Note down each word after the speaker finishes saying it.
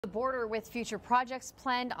The border with future projects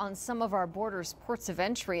planned on some of our border's ports of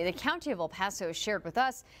entry. The county of El Paso shared with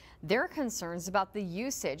us their concerns about the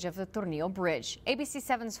usage of the Tornillo Bridge. ABC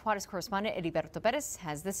 7's Juarez correspondent Heriberto Perez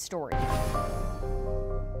has this story.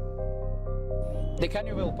 The county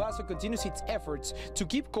of El Paso continues its efforts to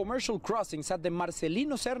keep commercial crossings at the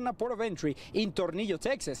Marcelino Serna port of entry in Tornillo,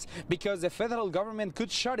 Texas, because the federal government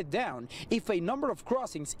could shut it down if a number of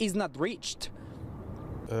crossings is not reached.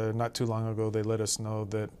 Not too long ago, they let us know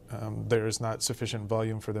that there is not sufficient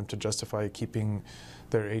volume for them to justify keeping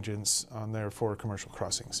their agents on there for commercial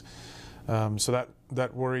crossings. So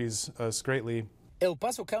that worries us greatly. El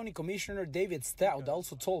Paso County Commissioner David Stout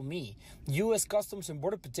also told me U.S. Customs and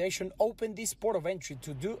Border Protection opened this port of entry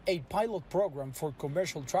to do a pilot program for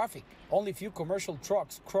commercial traffic. Only few commercial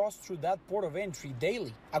trucks cross through that port of entry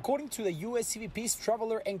daily. According to the U.S. CBP's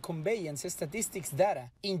Traveler and Conveyance Statistics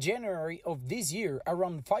data, in January of this year,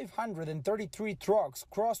 around 533 trucks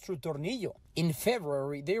crossed through Tornillo. In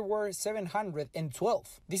February, there were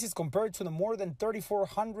 712. This is compared to the more than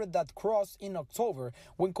 3,400 that crossed in October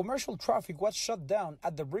when commercial traffic was shut down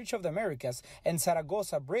at the Bridge of the Americas and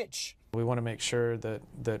Zaragoza Bridge. We want to make sure that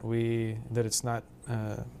it's not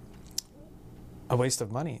a waste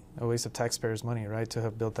of money, a waste of taxpayers' money, right, to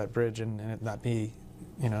have built that bridge and it not be,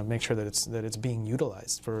 make sure that it's being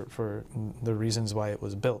utilized for the reasons why it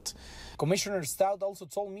was built. Commissioner Stout also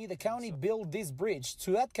told me the county built this bridge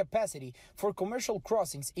to add capacity for commercial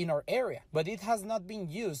crossings in our area, but it has not been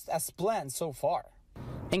used as planned so far.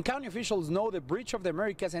 And county officials know the Bridge of the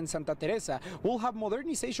Americas and Santa Teresa will have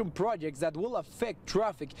modernization projects that will affect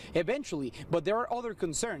traffic eventually, but there are other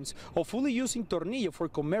concerns of fully using Tornillo for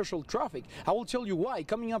commercial traffic. I will tell you why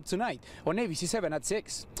coming up tonight on ABC 7 at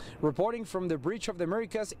 6. Reporting from the Bridge of the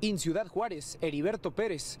Americas in Ciudad Juárez, Heriberto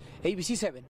Pérez, ABC 7.